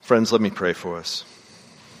Friends, let me pray for us.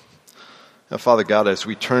 Now, Father God, as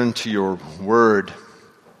we turn to your word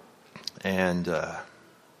and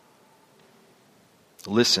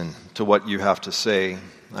listen to what you have to say,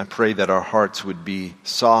 I pray that our hearts would be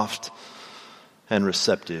soft and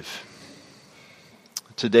receptive.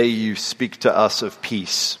 Today you speak to us of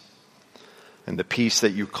peace and the peace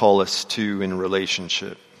that you call us to in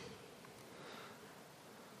relationship.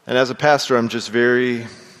 And as a pastor, I'm just very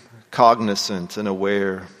cognizant and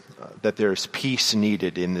aware that there's peace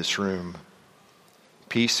needed in this room.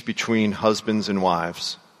 Peace between husbands and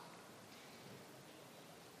wives.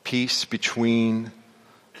 Peace between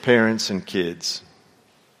parents and kids.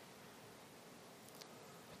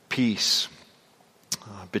 Peace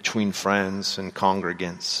between friends and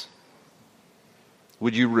congregants.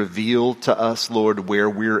 Would you reveal to us, Lord, where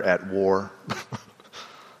we're at war?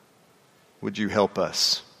 Would you help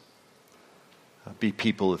us be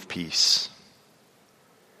people of peace?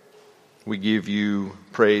 We give you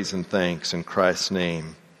praise and thanks in Christ's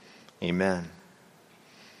name. Amen.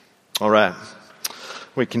 All right.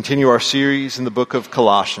 We continue our series in the book of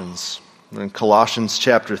Colossians. In Colossians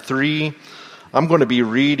chapter 3, I'm going to be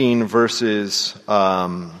reading verses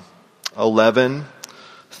 11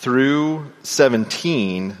 through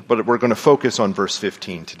 17, but we're going to focus on verse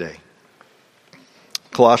 15 today.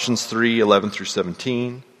 Colossians 3, 11 through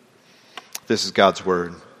 17. This is God's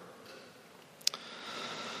word.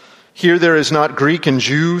 Here there is not Greek and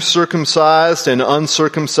Jew, circumcised and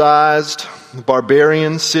uncircumcised,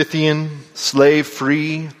 barbarian, Scythian, slave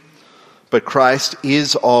free, but Christ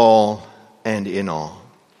is all and in all.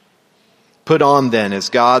 Put on then as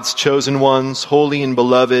God's chosen ones, holy and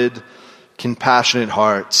beloved, compassionate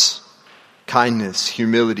hearts, kindness,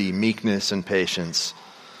 humility, meekness, and patience,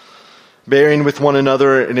 bearing with one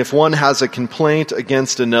another, and if one has a complaint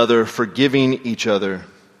against another, forgiving each other,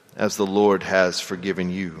 as the Lord has forgiven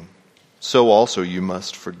you. So also you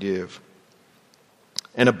must forgive.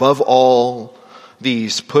 And above all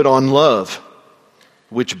these, put on love,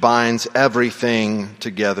 which binds everything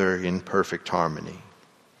together in perfect harmony.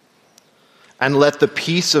 And let the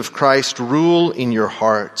peace of Christ rule in your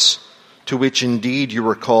hearts, to which indeed you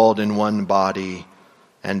were called in one body,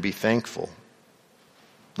 and be thankful.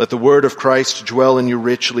 Let the word of Christ dwell in you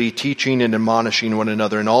richly, teaching and admonishing one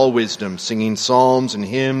another in all wisdom, singing psalms and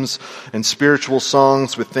hymns and spiritual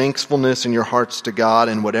songs with thankfulness in your hearts to God.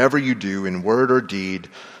 And whatever you do in word or deed,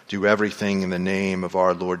 do everything in the name of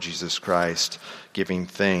our Lord Jesus Christ, giving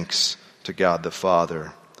thanks to God the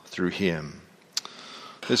Father through him.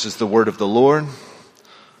 This is the word of the Lord.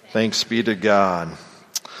 Thanks be to God.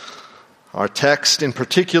 Our text in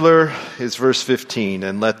particular is verse 15,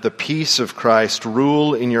 and let the peace of Christ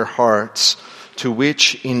rule in your hearts, to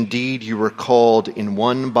which indeed you were called in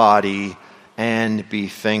one body, and be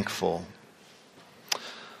thankful.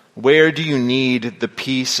 Where do you need the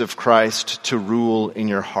peace of Christ to rule in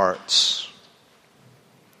your hearts?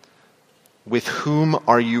 With whom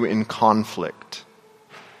are you in conflict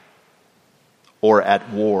or at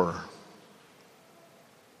war?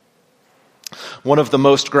 One of the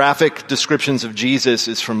most graphic descriptions of Jesus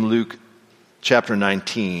is from Luke chapter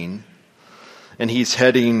 19. And he's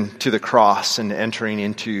heading to the cross and entering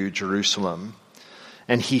into Jerusalem.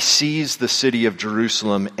 And he sees the city of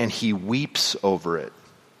Jerusalem and he weeps over it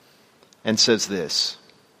and says this: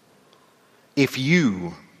 if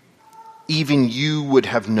you, even you, would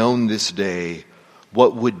have known this day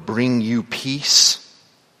what would bring you peace,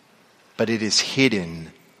 but it is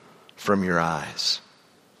hidden from your eyes.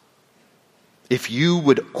 If you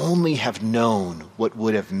would only have known what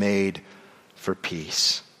would have made for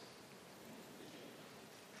peace.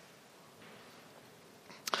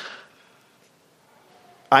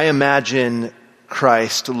 I imagine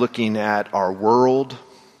Christ looking at our world,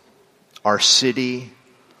 our city,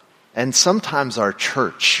 and sometimes our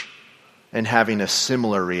church, and having a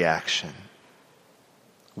similar reaction.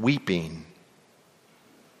 Weeping,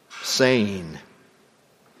 saying,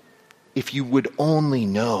 if you would only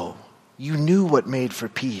know. You knew what made for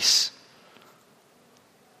peace.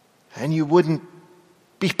 And you wouldn't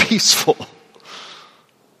be peaceful.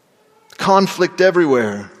 Conflict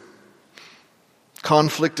everywhere.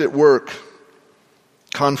 Conflict at work.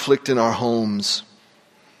 Conflict in our homes.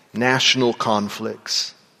 National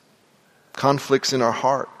conflicts. Conflicts in our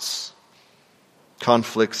hearts.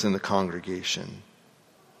 Conflicts in the congregation.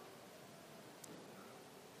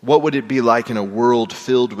 What would it be like in a world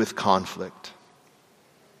filled with conflict?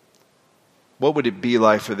 What would it be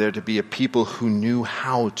like for there to be a people who knew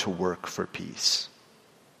how to work for peace?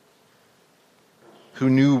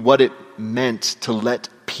 Who knew what it meant to let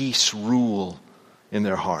peace rule in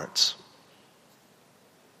their hearts?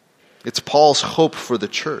 It's Paul's hope for the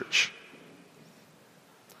church,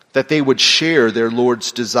 that they would share their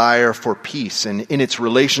Lord's desire for peace, and in its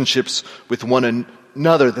relationships with one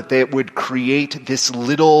another, that they would create this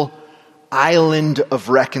little island of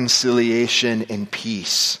reconciliation and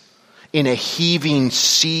peace in a heaving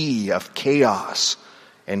sea of chaos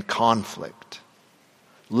and conflict.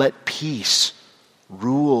 Let peace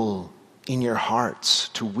rule in your hearts,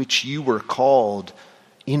 to which you were called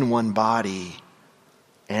in one body,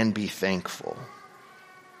 and be thankful.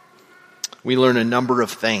 We learn a number of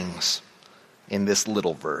things in this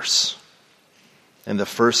little verse. And the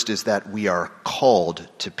first is that we are called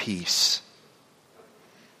to peace.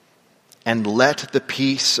 And let the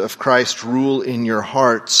peace of Christ rule in your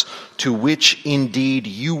hearts, to which indeed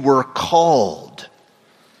you were called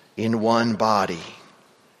in one body.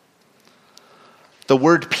 The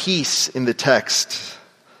word peace in the text,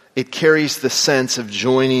 it carries the sense of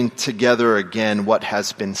joining together again what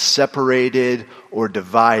has been separated or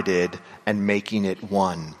divided and making it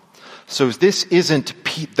one. So this isn't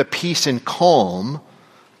the peace and calm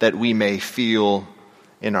that we may feel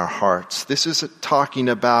in our hearts. This is talking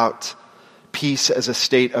about peace as a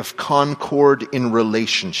state of concord in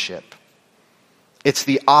relationship. It's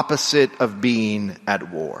the opposite of being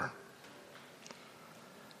at war.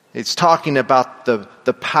 It's talking about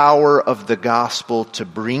the power of the gospel to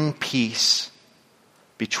bring peace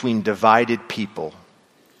between divided people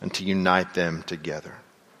and to unite them together.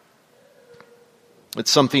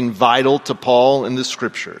 It's something vital to Paul in the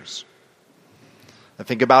scriptures. I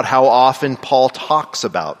think about how often Paul talks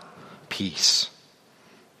about peace.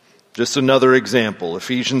 Just another example,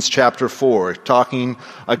 Ephesians chapter 4, talking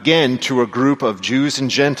again to a group of Jews and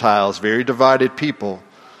Gentiles, very divided people,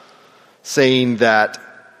 saying that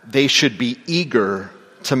they should be eager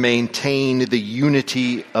to maintain the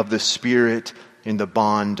unity of the Spirit in the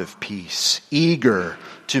bond of peace. Eager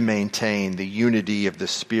to maintain the unity of the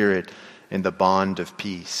Spirit in the bond of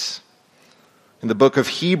peace. In the book of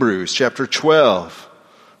Hebrews, chapter 12,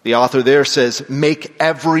 the author there says, make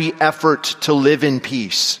every effort to live in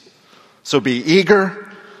peace. So be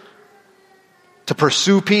eager to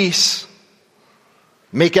pursue peace.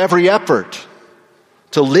 Make every effort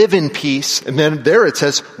to live in peace. And then there it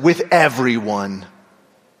says, with everyone,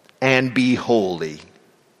 and be holy.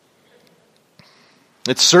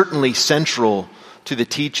 It's certainly central to the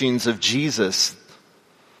teachings of Jesus,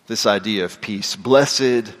 this idea of peace.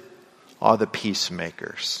 Blessed are the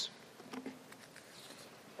peacemakers.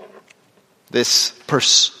 This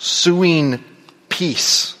pursuing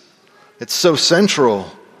peace, it's so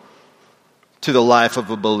central to the life of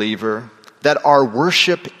a believer that our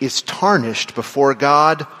worship is tarnished before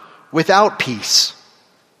God without peace.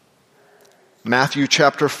 Matthew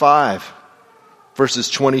chapter 5, verses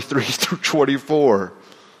 23 through 24,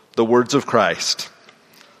 the words of Christ.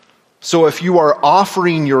 So if you are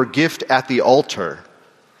offering your gift at the altar,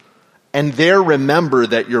 and there remember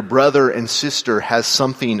that your brother and sister has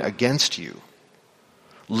something against you,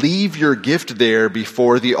 leave your gift there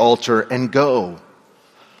before the altar and go.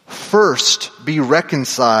 First be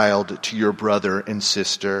reconciled to your brother and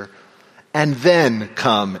sister, and then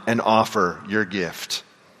come and offer your gift.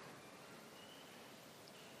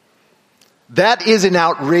 That is an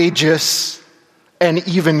outrageous and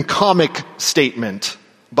even comic statement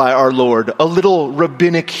by our Lord, a little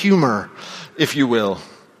rabbinic humor, if you will.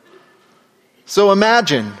 So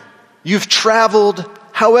imagine you've traveled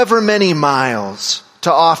however many miles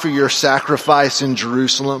to offer your sacrifice in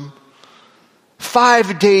Jerusalem,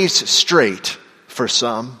 5 days straight for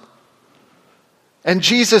some. And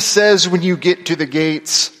Jesus says when you get to the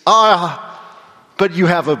gates, but you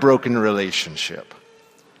have a broken relationship.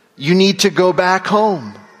 You need to go back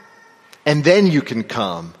home, and then you can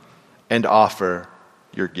come and offer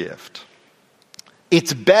your gift.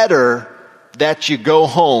 It's better that you go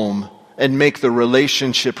home and make the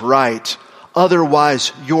relationship right.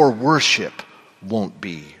 Otherwise, your worship won't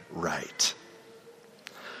be right.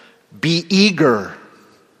 Be eager.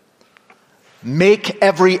 Make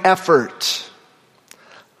every effort.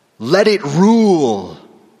 Let it rule.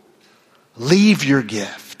 Leave your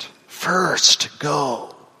gift. First,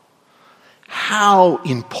 go. How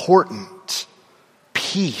important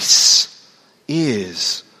peace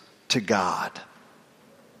is to God.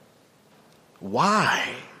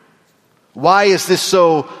 Why? Why is this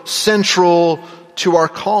so central to our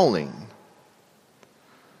calling?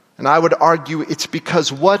 And I would argue it's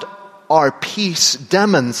because what our peace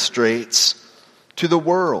demonstrates to the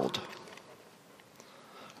world.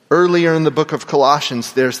 Earlier in the book of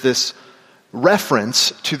Colossians, there's this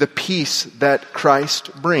reference to the peace that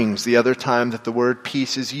Christ brings, the other time that the word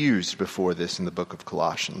peace is used before this in the book of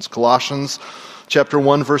Colossians. Colossians chapter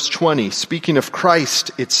 1, verse 20, speaking of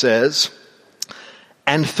Christ, it says,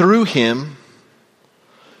 "And through him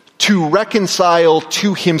to reconcile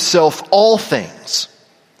to himself all things,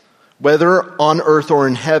 whether on earth or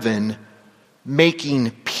in heaven,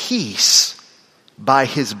 making peace by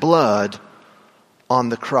his blood on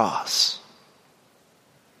the cross."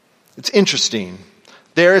 It's interesting.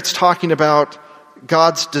 There it's talking about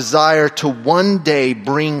God's desire to one day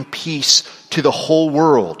bring peace to the whole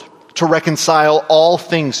world, to reconcile all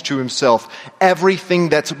things to himself. Everything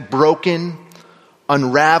that's broken,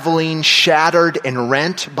 unraveling, shattered, and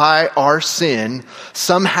rent by our sin,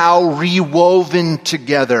 somehow rewoven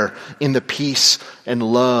together in the peace and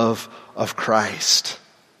love of Christ.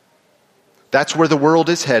 That's where the world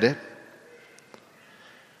is headed.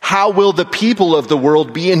 How will the people of the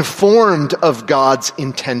world be informed of God's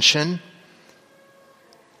intention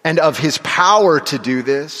and of his power to do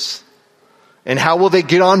this? And how will they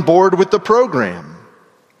get on board with the program?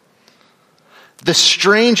 The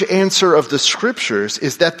strange answer of the scriptures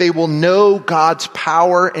is that they will know God's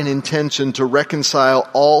power and intention to reconcile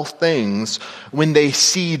all things when they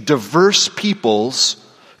see diverse peoples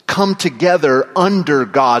come together under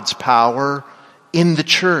God's power in the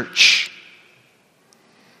church.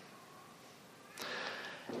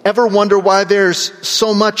 Ever wonder why there's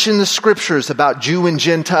so much in the scriptures about Jew and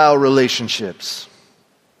Gentile relationships?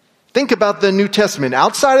 Think about the New Testament.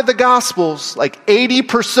 Outside of the Gospels, like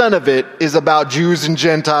 80% of it is about Jews and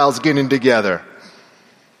Gentiles getting together.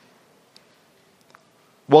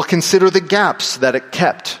 Well, consider the gaps that it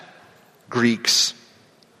kept Greeks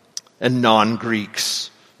and non-Greeks,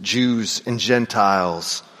 Jews and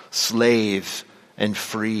Gentiles, slave and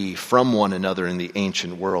free from one another in the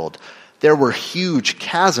ancient world. There were huge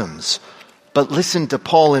chasms. But listen to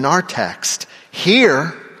Paul in our text.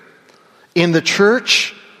 Here, in the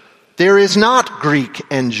church, there is not Greek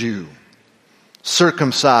and Jew,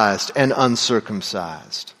 circumcised and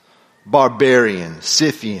uncircumcised, barbarian,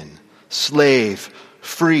 Scythian, slave,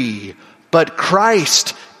 free, but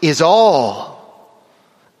Christ is all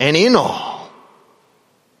and in all.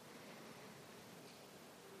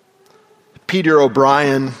 Peter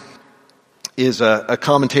O'Brien is a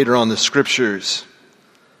commentator on the scriptures,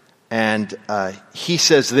 and he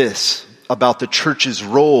says this about the church's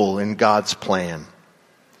role in God's plan.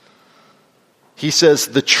 He says,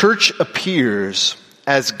 the church appears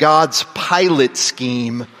as God's pilot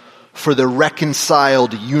scheme for the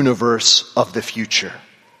reconciled universe of the future.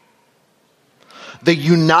 The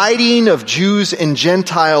uniting of Jews and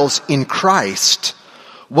Gentiles in Christ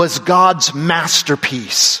was God's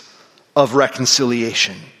masterpiece of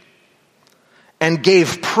reconciliation, and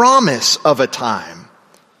gave promise of a time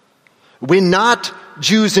when not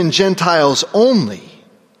Jews and Gentiles only,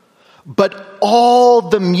 but all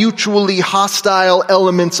the mutually hostile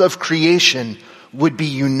elements of creation would be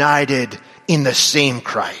united in the same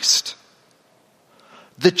Christ.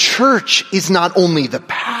 The church is not only the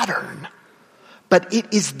pattern, but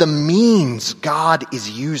it is the means God is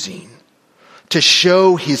using to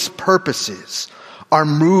show his purposes are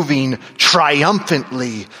moving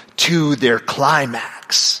triumphantly to their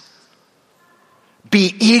climax.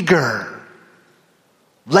 Be eager.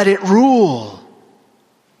 Let it rule.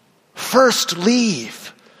 First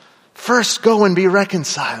leave. First go and be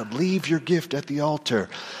reconciled. Leave your gift at the altar.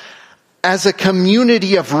 As a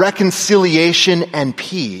community of reconciliation and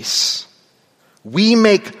peace, we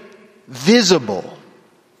make visible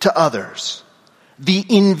to others the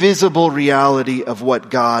invisible reality of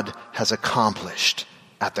what God has accomplished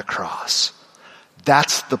at the cross.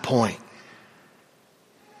 That's the point.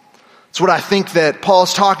 It's what I think that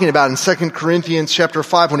Paul's talking about in 2 Corinthians chapter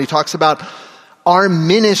 5 when he talks about our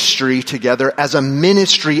ministry together as a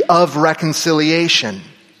ministry of reconciliation.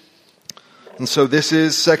 And so this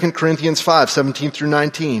is 2 Corinthians 5, 17 through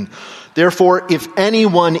 19. Therefore, if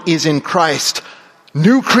anyone is in Christ,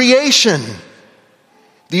 new creation.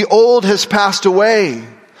 The old has passed away.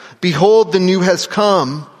 Behold, the new has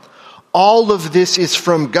come. All of this is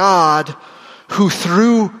from God, who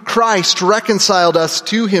through Christ reconciled us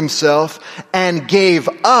to himself and gave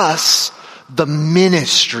us the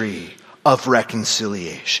ministry of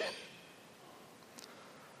reconciliation.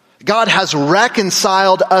 God has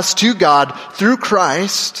reconciled us to God through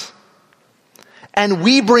Christ, and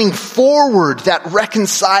we bring forward that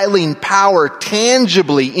reconciling power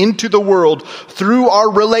tangibly into the world through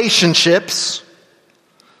our relationships.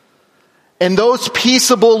 And those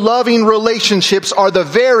peaceable, loving relationships are the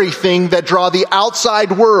very thing that draw the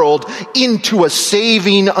outside world into a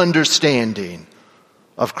saving understanding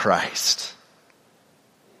of Christ.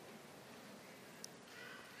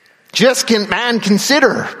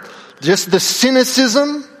 Consider just the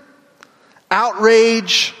cynicism,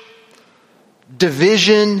 outrage,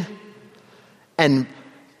 division, and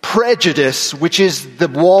prejudice, which is the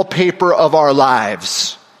wallpaper of our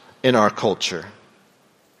lives in our culture.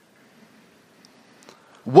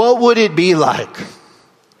 What would it be like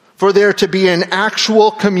for there to be an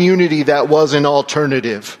actual community that was an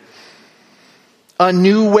alternative, a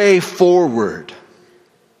new way forward?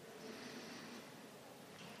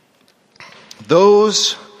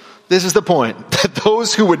 This is the point, that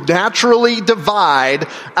those who would naturally divide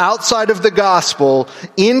outside of the gospel,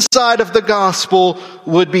 inside of the gospel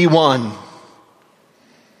would be one.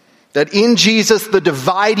 That in Jesus the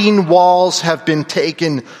dividing walls have been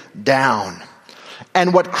taken down.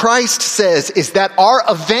 And what Christ says is that our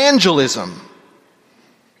evangelism,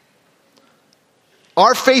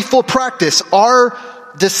 our faithful practice, our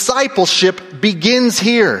discipleship begins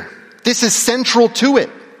here. This is central to it.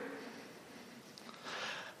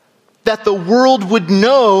 That the world would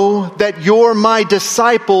know that you're my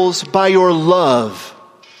disciples by your love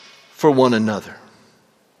for one another.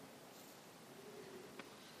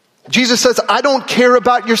 Jesus says, I don't care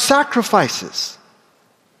about your sacrifices.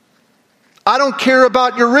 I don't care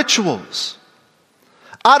about your rituals.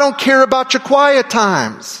 I don't care about your quiet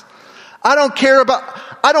times. I don't care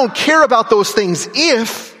about those things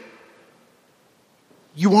if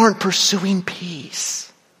you aren't pursuing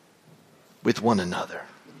peace with one another.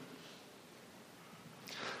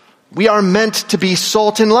 We are meant to be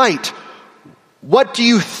salt and light. What do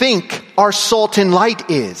you think our salt and light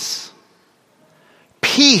is?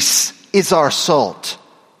 Peace is our salt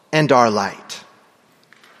and our light.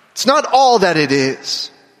 It's not all that it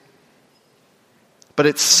is, but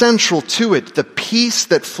it's central to it. The peace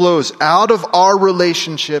that flows out of our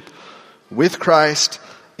relationship with Christ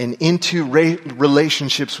and into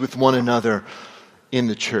relationships with one another in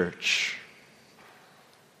the church.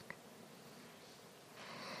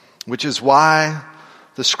 Which is why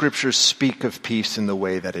the scriptures speak of peace in the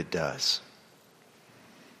way that it does.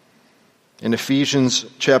 In Ephesians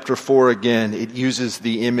chapter 4 again, it uses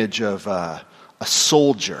the image of a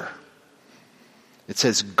soldier. It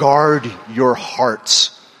says, guard your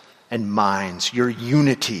hearts and minds, your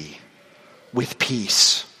unity with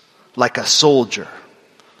peace, like a soldier.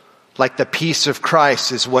 Like the peace of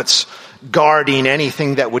Christ is what's guarding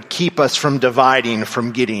anything that would keep us from dividing,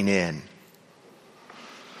 from getting in.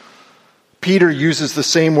 Peter uses the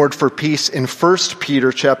same word for peace in 1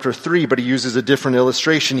 Peter chapter 3, but he uses a different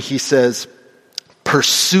illustration. He says,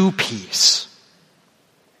 pursue peace.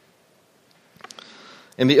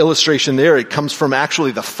 In the illustration there, it comes from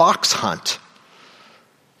actually the fox hunt.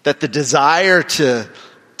 That the desire to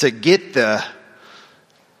get the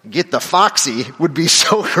foxy would be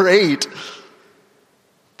so great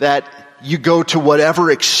that you go to whatever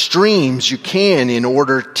extremes you can in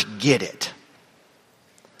order to get it.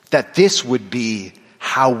 That this would be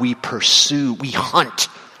how we hunt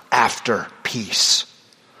after peace.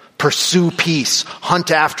 Pursue peace,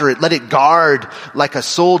 hunt after it, let it guard like a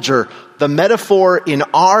soldier. The metaphor in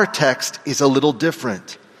our text is a little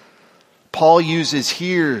different. Paul uses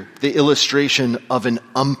here the illustration of an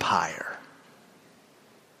umpire.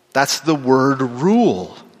 That's the word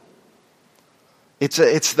rule. It's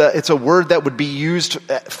a word that would be used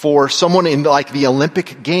for someone in like the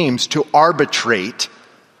Olympic Games to arbitrate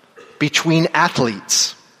between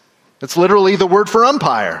athletes. It's literally the word for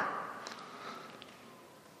umpire.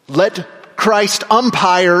 Let Christ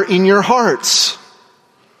umpire in your hearts.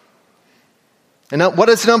 And what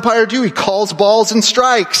does an umpire do? He calls balls and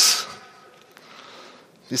strikes.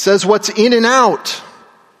 He says what's in and out,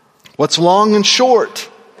 what's long and short,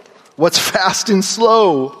 what's fast and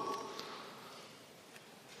slow.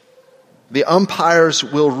 The umpires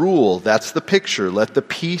will rule. That's the picture. Let the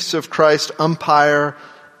peace of Christ umpire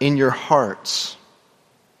in your hearts.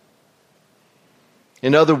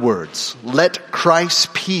 In other words, let Christ's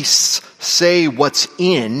peace say what's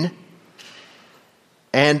in,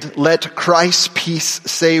 and let Christ's peace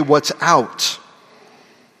say what's out.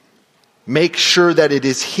 Make sure that it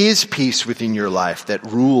is His peace within your life that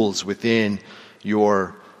rules within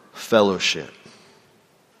your fellowship.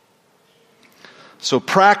 So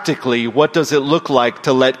practically, what does it look like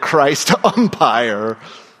to let Christ umpire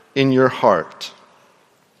in your heart?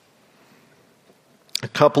 A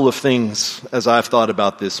couple of things as I've thought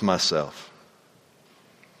about this myself.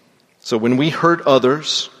 So when we hurt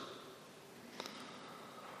others,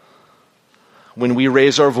 when we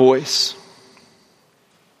raise our voice,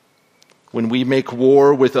 when we make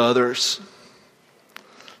war with others,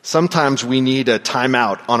 sometimes we need a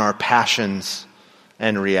timeout on our passions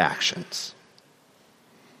and reactions.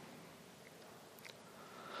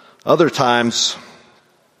 Other times,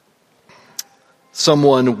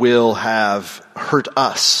 someone will have hurt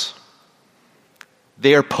us.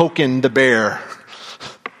 They are poking the bear,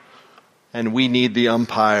 and we need the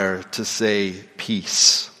umpire to say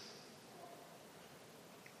peace.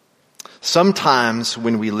 Sometimes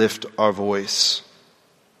when we lift our voice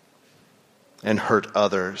and hurt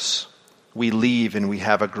others, we leave and we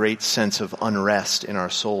have a great sense of unrest in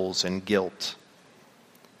our souls and guilt.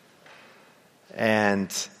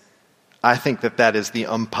 And I think that is the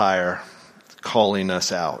umpire calling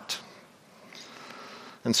us out.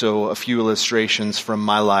 And so a few illustrations from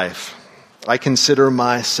my life. I consider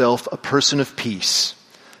myself a person of peace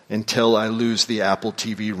until I lose the Apple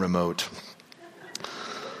TV remote.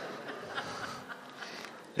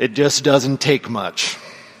 It just doesn't take much.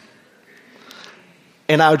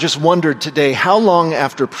 And I just wondered today, how long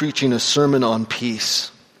after preaching a sermon on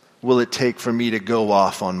peace will it take for me to go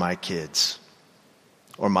off on my kids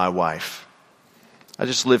or my wife? I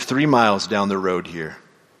just live 3 miles down the road here.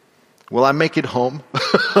 Will I make it home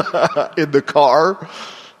in the car?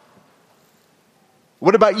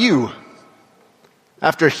 What about you?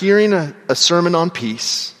 After hearing a sermon on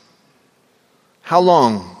peace, how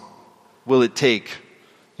long will it take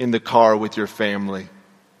in the car with your family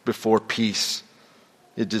before peace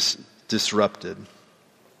is disrupted?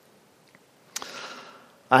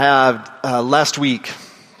 Last week,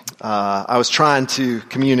 I was trying to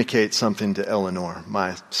communicate something to Eleanor,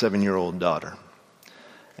 my 7-year-old daughter,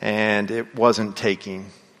 and it wasn't taking.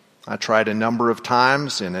 I tried a number of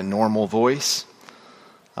times in a normal voice,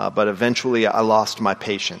 but eventually I lost my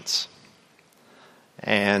patience,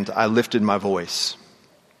 and I lifted my voice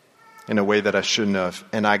in a way that I shouldn't have,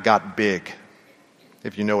 and I got big,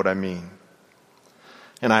 if you know what I mean.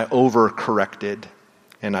 And I overcorrected,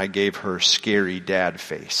 and I gave her scary dad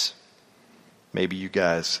face. Maybe you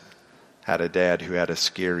guys had a dad who had a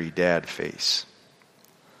scary dad face.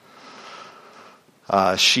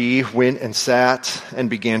 She went and sat and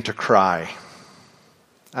began to cry.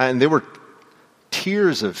 And there were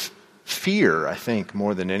tears of fear, I think,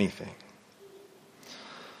 more than anything.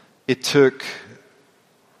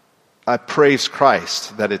 I praise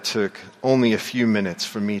Christ that it took only a few minutes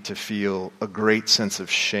for me to feel a great sense of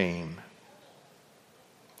shame.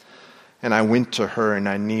 And I went to her and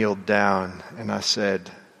I kneeled down and I said,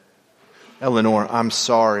 Eleanor, I'm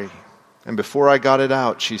sorry. And before I got it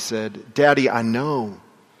out, she said, Daddy, I know.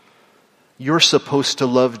 You're supposed to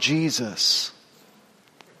love Jesus.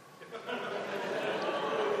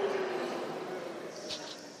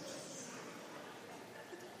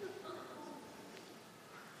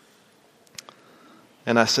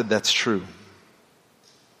 And I said, that's true.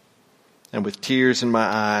 And with tears in my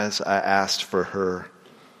eyes, I asked for her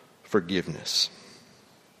forgiveness.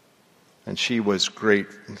 And she was great.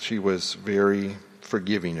 She was very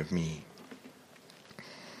forgiving of me.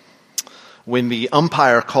 When the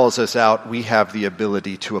umpire calls us out, we have the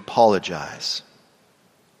ability to apologize.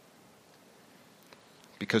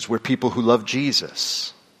 Because we're people who love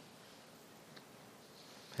Jesus.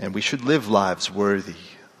 And we should live lives worthy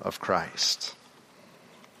of Christ.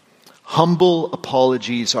 Humble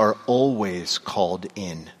apologies are always called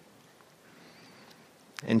in.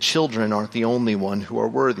 And children aren't the only one who are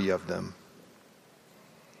worthy of them.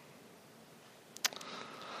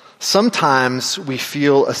 Sometimes we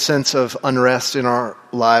feel a sense of unrest in our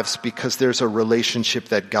lives because there's a relationship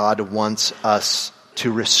that God wants us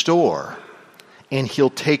to restore. And He'll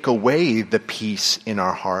take away the peace in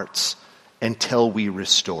our hearts until we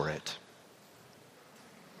restore it.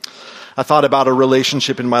 I thought about a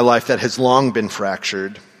relationship in my life that has long been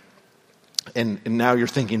fractured. And now you're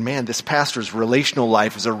thinking, man, this pastor's relational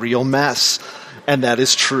life is a real mess. And that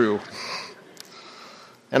is true.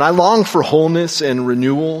 And I long for wholeness and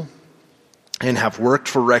renewal and have worked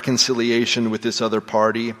for reconciliation with this other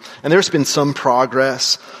party. And there's been some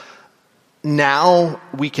progress. Now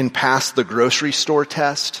we can pass the grocery store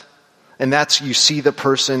test. And that's, you see the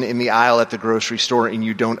person in the aisle at the grocery store and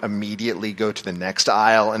you don't immediately go to the next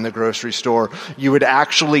aisle in the grocery store. You would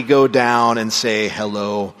actually go down and say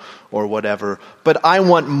hello or whatever. But I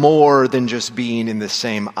want more than just being in the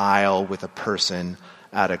same aisle with a person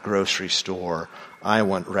at a grocery store. I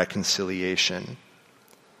want reconciliation.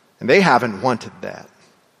 And they haven't wanted that.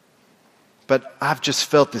 But I've just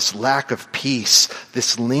felt this lack of peace,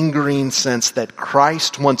 this lingering sense that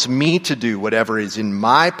Christ wants me to do whatever is in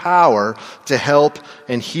my power to help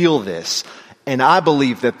and heal this. And I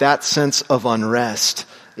believe that sense of unrest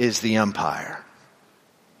is the umpire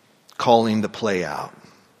calling the play out,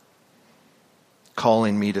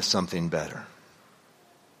 calling me to something better.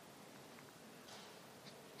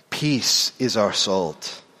 Peace is our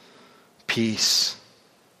salt. Peace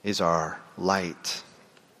is our light.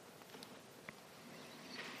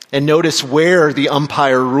 And notice where the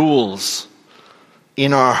umpire rules: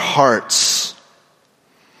 in our hearts.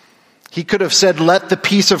 He could have said, let the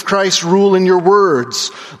peace of Christ rule in your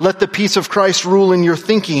words. Let the peace of Christ rule in your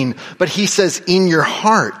thinking. But he says, in your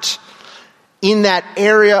heart. In that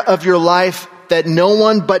area of your life that no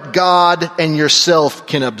one but God and yourself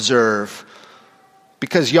can observe.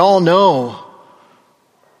 Because y'all know,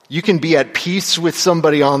 you can be at peace with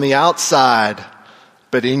somebody on the outside,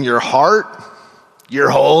 but in your heart, you're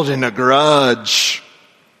holding a grudge.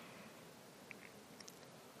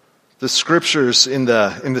 The scriptures in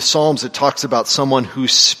the Psalms, it talks about someone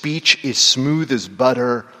whose speech is smooth as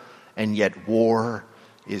butter, and yet war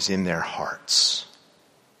is in their hearts.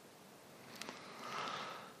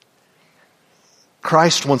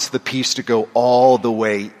 Christ wants the peace to go all the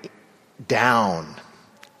way down,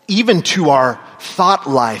 even to our thought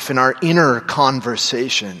life and our inner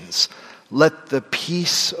conversations. Let the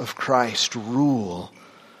peace of Christ rule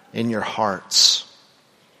in your hearts.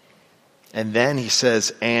 And then he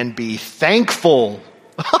says, and be thankful.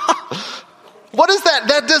 What is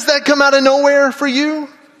that? Does that come out of nowhere for you?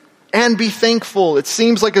 And be thankful. It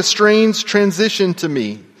seems like a strange transition to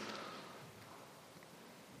me.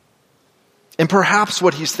 And perhaps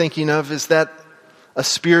what he's thinking of is that a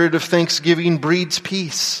spirit of thanksgiving breeds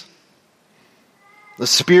peace. The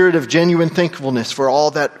spirit of genuine thankfulness for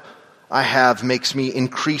all that I have makes me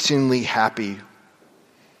increasingly happy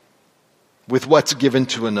with what's given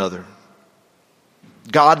to another.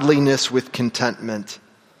 Godliness with contentment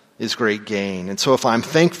is great gain. And so if I'm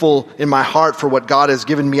thankful in my heart for what God has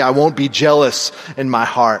given me, I won't be jealous in my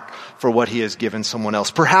heart for what he has given someone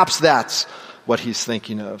else. Perhaps that's what he's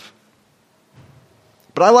thinking of.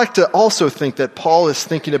 But I like to also think that Paul is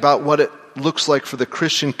thinking about what it looks like for the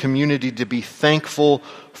Christian community to be thankful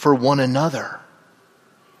for one another.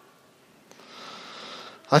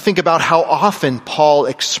 I think about how often Paul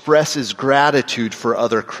expresses gratitude for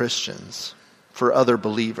other Christians, for other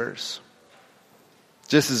believers.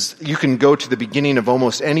 Just as you can go to the beginning of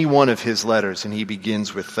almost any one of his letters and he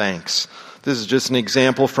begins with thanks. This is just an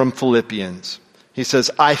example from Philippians. He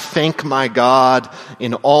says, I thank my God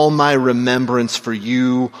in all my remembrance for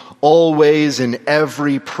you, always in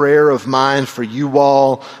every prayer of mine for you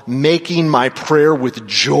all, making my prayer with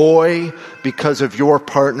joy because of your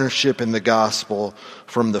partnership in the gospel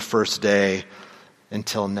from the first day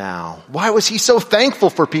until now. Why was he so thankful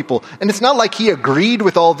for people? And it's not like he agreed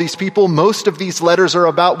with all these people. Most of these letters are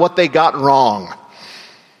about what they got wrong.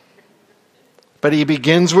 But he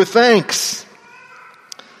begins with thanks.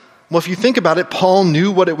 Well, if you think about it, Paul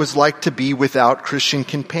knew what it was like to be without Christian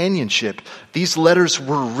companionship. These letters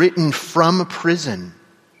were written from prison,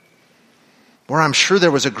 where I'm sure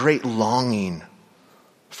there was a great longing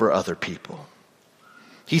for other people.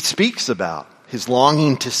 He speaks about his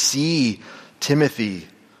longing to see Timothy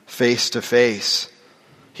face to face.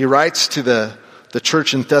 He writes to the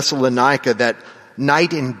church in Thessalonica that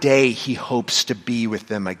night and day he hopes to be with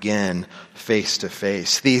them again face to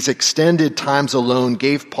face. These extended times alone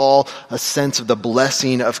gave Paul a sense of the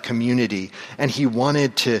blessing of community, and he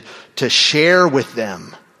wanted to share with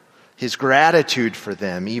them his gratitude for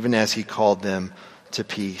them, even as he called them to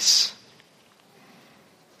peace.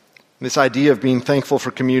 This idea of being thankful for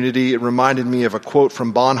community, it reminded me of a quote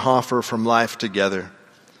from Bonhoeffer from Life Together,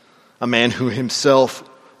 a man who himself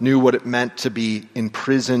knew what it meant to be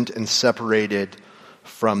imprisoned and separated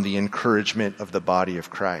from the encouragement of the body of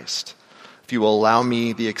Christ. If you will allow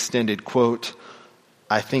me the extended quote,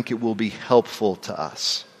 I think it will be helpful to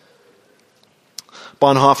us.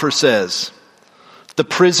 Bonhoeffer says, the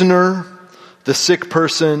prisoner, the sick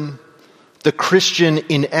person, the Christian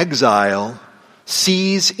in exile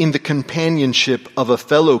sees in the companionship of a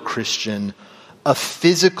fellow Christian a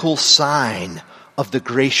physical sign of the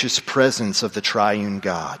gracious presence of the triune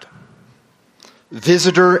God.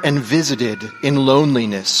 Visitor and visited in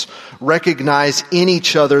loneliness recognize in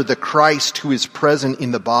each other the Christ who is present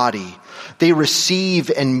in the body. They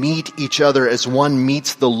receive and meet each other as one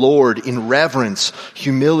meets the Lord in reverence,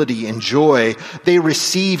 humility, and joy. They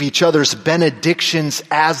receive each other's benedictions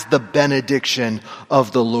as the benediction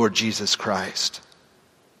of the Lord Jesus Christ.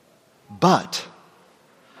 But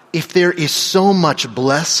if there is so much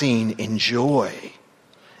blessing and joy,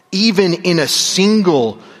 even in a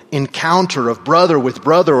single encounter of brother with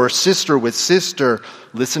brother or sister with sister,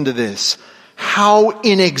 listen to this, how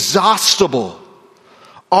inexhaustible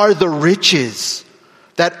are the riches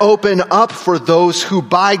that open up for those who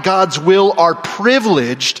by God's will are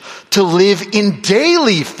privileged to live in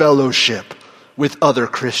daily fellowship with other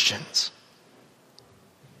Christians.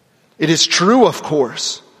 It is true, of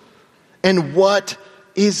course. And what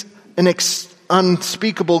is an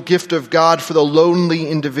unspeakable gift of God for the lonely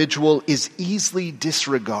individual is easily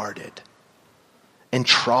disregarded and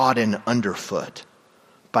trodden underfoot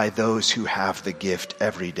by those who have the gift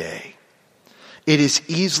every day. It is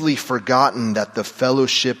easily forgotten that the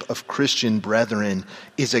fellowship of Christian brethren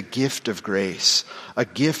is a gift of grace, a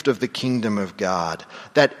gift of the kingdom of God,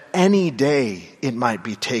 that any day it might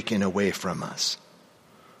be taken away from us.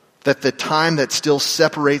 That the time that still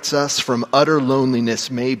separates us from utter loneliness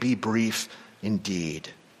may be brief indeed.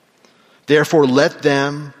 Therefore, let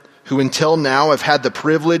them who until now have had the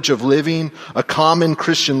privilege of living a common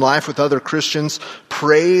Christian life with other Christians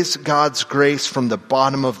praise God's grace from the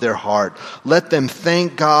bottom of their heart. Let them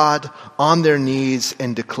thank God on their knees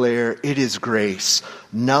and declare, it is grace,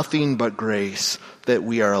 nothing but grace, that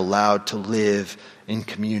we are allowed to live in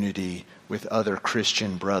community with other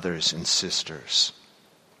Christian brothers and sisters.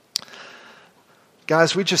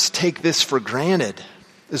 Guys, we just take this for granted,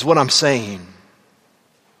 is what I'm saying.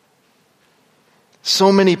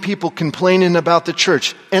 So many people complaining about the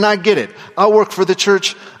church, and I get it. I work for the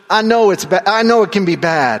church. I know it's bad. I know it can be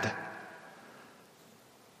bad.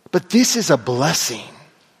 But this is a blessing,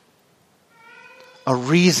 a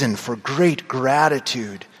reason for great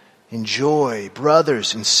gratitude and joy,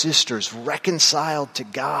 brothers and sisters reconciled to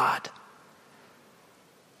God,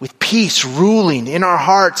 with peace ruling in our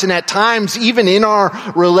hearts and at times even in our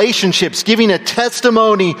relationships, giving a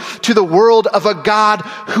testimony to the world of a God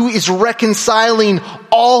who is reconciling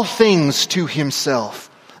all things to himself,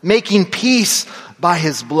 making peace by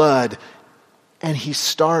his blood. And he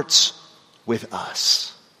starts with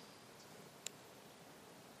us.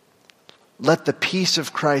 Let the peace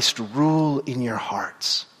of Christ rule in your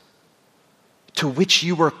hearts, to which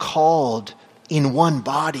you were called in one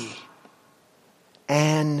body,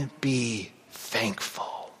 and be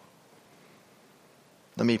thankful.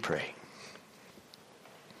 Let me pray.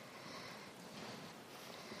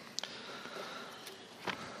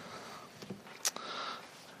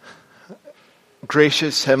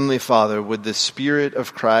 Gracious Heavenly Father, would the Spirit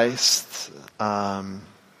of Christ,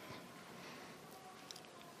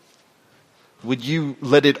 would you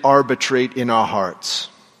let it arbitrate in our hearts?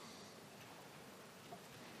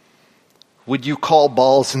 Would you call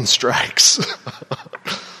balls and strikes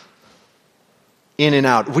in and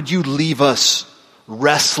out? Would you leave us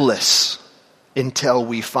restless until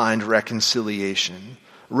we find reconciliation?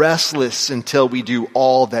 Restless until we do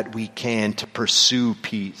all that we can to pursue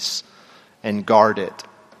peace and guard it?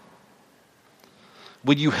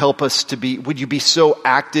 Would you help us would you be so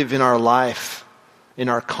active in our life, in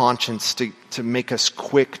our conscience, to make us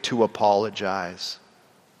quick to apologize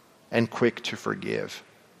and quick to forgive?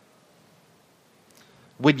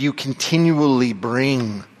 Would you continually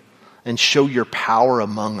bring and show your power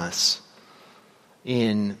among us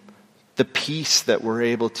in the peace that we're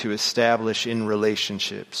able to establish in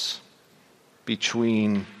relationships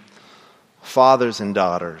between fathers and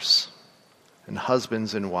daughters, and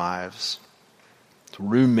husbands and wives,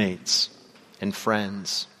 roommates and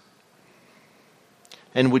friends?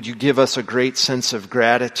 And would you give us a great sense of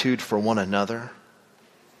gratitude for one another,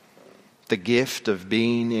 the gift of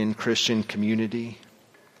being in Christian community?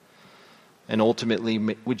 And ultimately,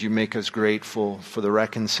 would you make us grateful for the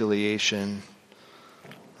reconciliation,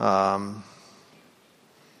 the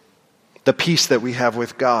peace that we have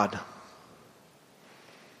with God?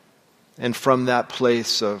 And from that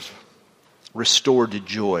place of restored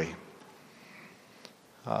joy,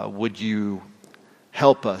 would you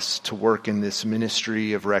help us to work in this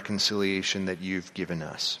ministry of reconciliation that you've given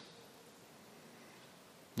us?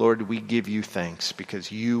 Lord, we give you thanks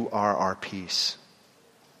because you are our peace.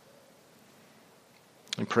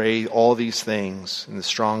 And pray all these things in the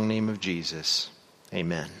strong name of Jesus.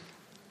 Amen.